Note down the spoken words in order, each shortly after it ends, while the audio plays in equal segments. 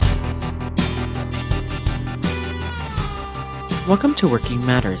Welcome to Working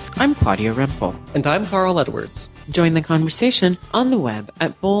Matters. I'm Claudia Rempel. And I'm Carl Edwards. Join the conversation on the web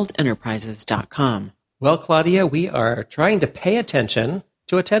at boldenterprises.com. Well, Claudia, we are trying to pay attention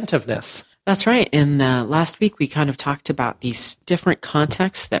to attentiveness. That's right. And last week we kind of talked about these different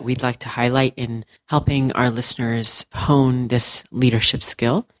contexts that we'd like to highlight in helping our listeners hone this leadership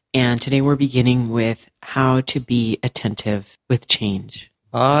skill. And today we're beginning with how to be attentive with change.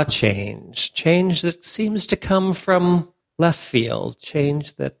 Change. Change that seems to come from left field.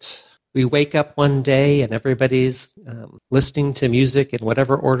 Change that we wake up one day and everybody's listening to music in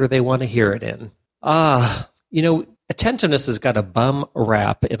whatever order they want to hear it in. Attentiveness has got a bum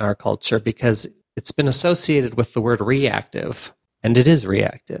rap in our culture because it's been associated with the word reactive, and it is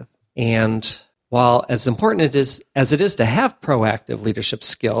reactive. And while as important as it is to have proactive leadership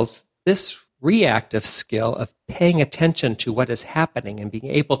skills, this reactive skill of paying attention to what is happening and being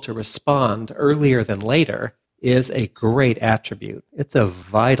able to respond earlier than later is a great attribute. It's a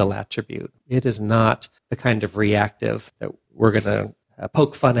vital attribute. It is not the kind of reactive that we're going to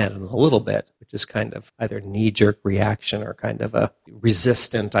poke fun at in a little bit, which is kind of either knee-jerk reaction or kind of a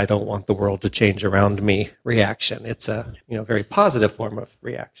resistant, I don't want the world to change around me reaction. It's a very positive form of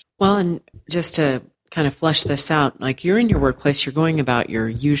reaction. Well, and just to kind of flesh this out, like you're in your workplace, you're going about your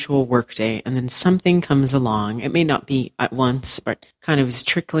usual workday, and then something comes along. It may not be at once, but kind of is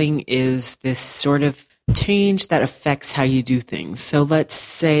trickling is this sort of change that affects how you do things. So let's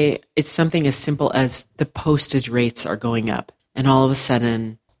say it's something as simple as the postage rates are going up, and all of a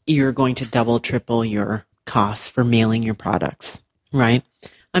sudden you're going to double, triple your costs for mailing your products, right?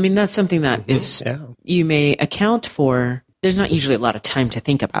 I mean, that's something that you may account for. There's not usually a lot of time to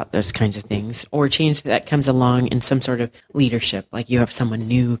think about those kinds of things, or change that comes along in some sort of leadership, like you have someone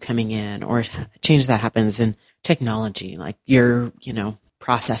new coming in, or change that happens in technology, like your,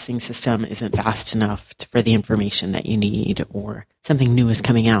 processing system isn't fast enough for the information that you need, or something new is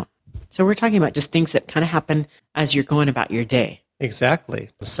coming out. So we're talking about just things that kind of happen as you're going about your day. Exactly.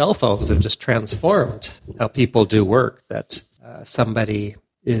 The cell phones have just transformed how people do work, that somebody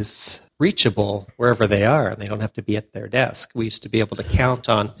is reachable wherever they are, and they don't have to be at their desk. We used to be able to count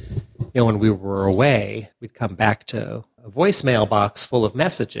on, when we were away, we'd come back to a voicemail box full of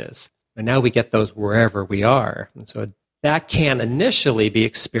messages, and now we get those wherever we are. And so that can initially be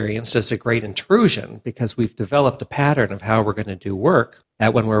experienced as a great intrusion because we've developed a pattern of how we're going to do work,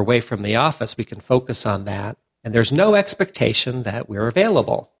 that when we're away from the office, we can focus on that, and there's no expectation that we're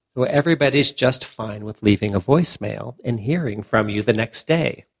available. So everybody's just fine with leaving a voicemail and hearing from you the next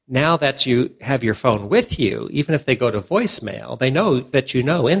day. Now that you have your phone with you, even if they go to voicemail, they know that you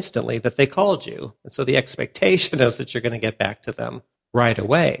know instantly that they called you. And so the expectation is that you're going to get back to them right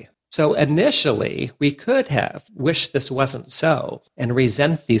away. So initially, we could have wished this wasn't so and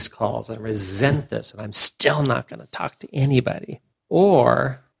resent these calls and resent this, and I'm still not going to talk to anybody.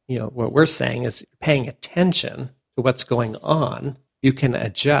 Or, what we're saying is paying attention to what's going on. You can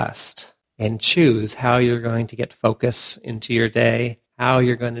adjust and choose how you're going to get focus into your day, how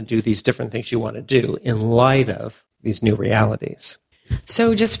you're going to do these different things you want to do in light of these new realities.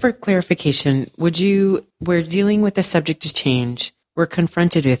 So just for clarification, we're dealing with the subject of change, we're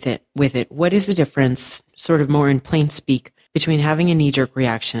confronted with it. What is the difference, sort of more in plain speak, between having a knee-jerk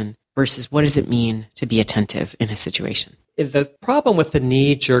reaction versus what does it mean to be attentive in a situation? The problem with the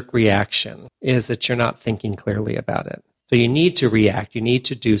knee-jerk reaction is that you're not thinking clearly about it. So you need to react, you need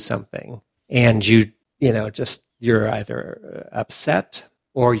to do something, and you're either upset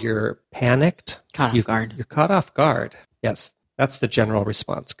or you're panicked. Caught off guard. You're caught off guard. Yes, that's the general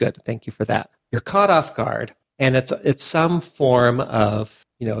response. Good. Thank you for that. You're caught off guard, and it's some form of,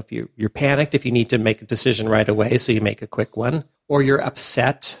 if you're panicked, if you need to make a decision right away, so you make a quick one, or you're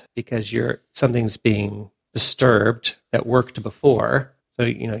upset because something's being disturbed that worked before, so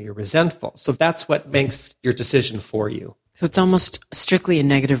you're resentful. So that's what makes your decision for you. So it's almost strictly a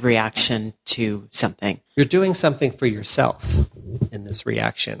negative reaction to something. You're doing something for yourself in this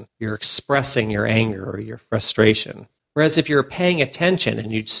reaction. You're expressing your anger or your frustration. Whereas if you're paying attention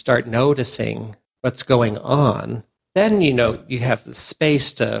and you start noticing what's going on, then you have the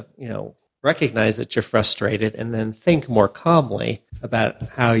space to recognize that you're frustrated and then think more calmly about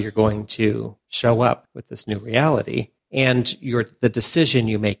how you're going to show up with this new reality. And the decision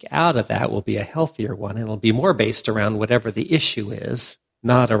you make out of that will be a healthier one. It'll be more based around whatever the issue is,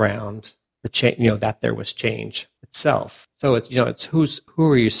 not around the change, that there was change itself. So it's who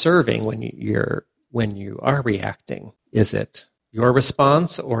are you serving when you are reacting? Is it your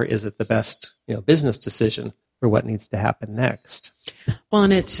response, or is it the best business decision for what needs to happen next? Well,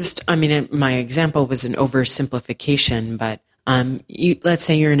 and it's just, my example was an oversimplification, but Let's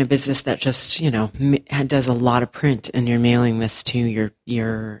say you're in a business that just, does a lot of print and you're mailing this to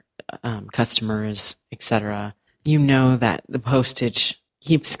your customers, etc. You know that the postage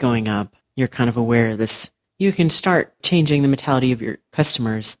keeps going up. You're kind of aware of this. You can start changing the mentality of your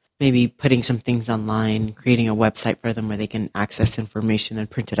customers, maybe putting some things online, creating a website for them where they can access information and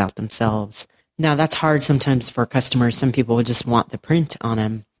print it out themselves. Now, that's hard sometimes for customers. Some people would just want the print on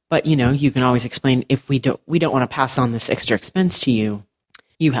them. But, you can always explain, if we don't want to pass on this extra expense to you,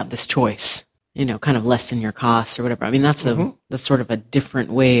 you have this choice, kind of lessen your costs or whatever. I mean, that's that's sort of a different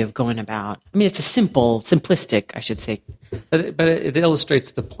way of going about. I mean, it's simplistic, I should say. But it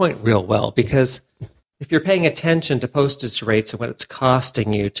illustrates the point real well, because if you're paying attention to postage rates and what it's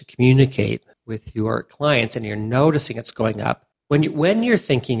costing you to communicate with your clients, and you're noticing it's going up, when you're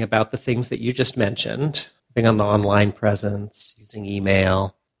thinking about the things that you just mentioned, being on the online presence, using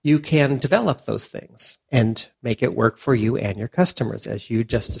email, you can develop those things and make it work for you and your customers, as you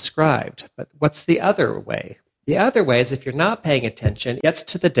just described. But what's the other way? The other way is, if you're not paying attention, it gets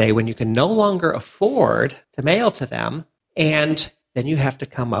to the day when you can no longer afford to mail to them, and then you have to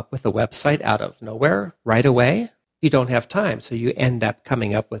come up with a website out of nowhere right away. You don't have time. So you end up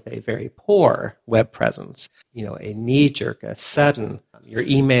coming up with a very poor web presence, a knee-jerk, a sudden. Your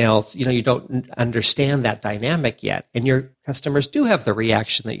emails, you don't understand that dynamic yet. And your customers do have the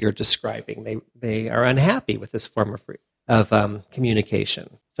reaction that you're describing. They are unhappy with this form of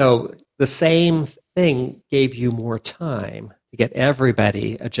communication. So the same thing gave you more time to get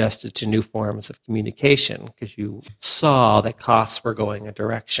everybody adjusted to new forms of communication, because you saw that costs were going a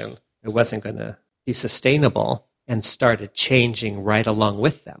direction. It wasn't going to be sustainable, and started changing right along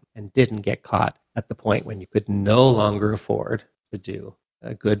with them, and didn't get caught at the point when you could no longer afford to do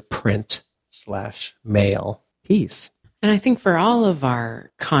a good print/mail piece. And I think for all of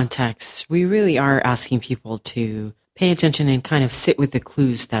our contexts, we really are asking people to pay attention and kind of sit with the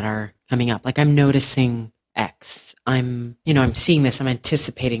clues that are coming up. Like, I'm noticing X. I'm seeing this. I'm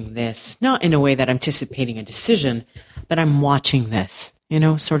anticipating this. Not in a way that I'm anticipating a decision, but I'm watching this,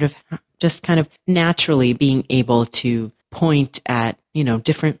 sort of just kind of naturally being able to point at,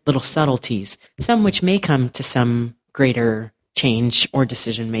 different little subtleties, some which may come to some greater change or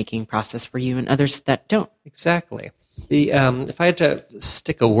decision-making process for you, and others that don't. Exactly. If I had to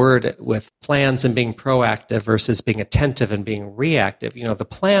stick a word with plans and being proactive versus being attentive and being reactive, the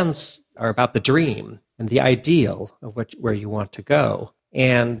plans are about the dream and the ideal of where you want to go.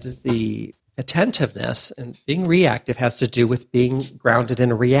 And the attentiveness and being reactive has to do with being grounded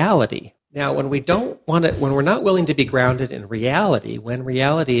in reality. Now, when we're not willing to be grounded in reality, when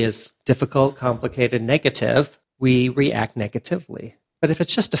reality is difficult, complicated, negative, we react negatively. But if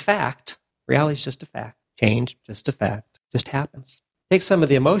it's just a fact, reality is just a fact. Change, just a fact, just happens. Take some of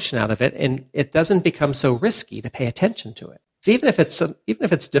the emotion out of it, and it doesn't become so risky to pay attention to it. So even if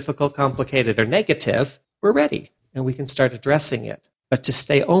it's difficult, complicated, or negative, we're ready, and we can start addressing it. But to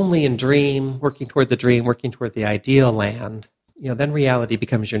stay only in dream, working toward the ideal land, then reality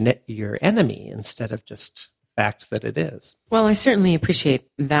becomes your enemy instead of just fact that it is. Well, I certainly appreciate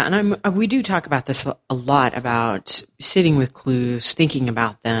that. And we do talk about this a lot, about sitting with clues, thinking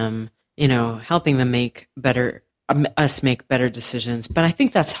about them, helping them make better decisions. But I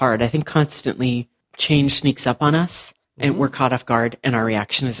think that's hard. I think constantly change sneaks up on us, and we're caught off guard, and our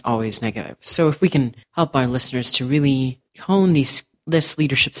reaction is always negative. So if we can help our listeners to really hone this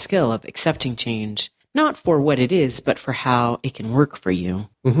leadership skill of accepting change, not for what it is, but for how it can work for you.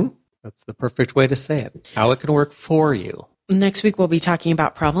 Mm-hmm. That's the perfect way to say it. How it can work for you. Next week, we'll be talking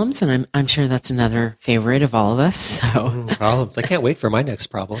about problems, and I'm sure that's another favorite of all of us. So problems. I can't wait for my next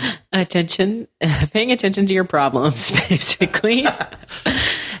problem. Paying attention to your problems, basically.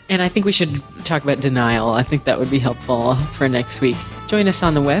 And I think we should talk about denial. I think that would be helpful for next week. Join us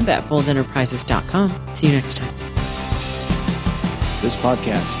on the web at boldenterprises.com. See you next time. This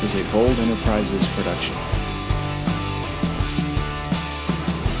podcast is a Bold Enterprises production.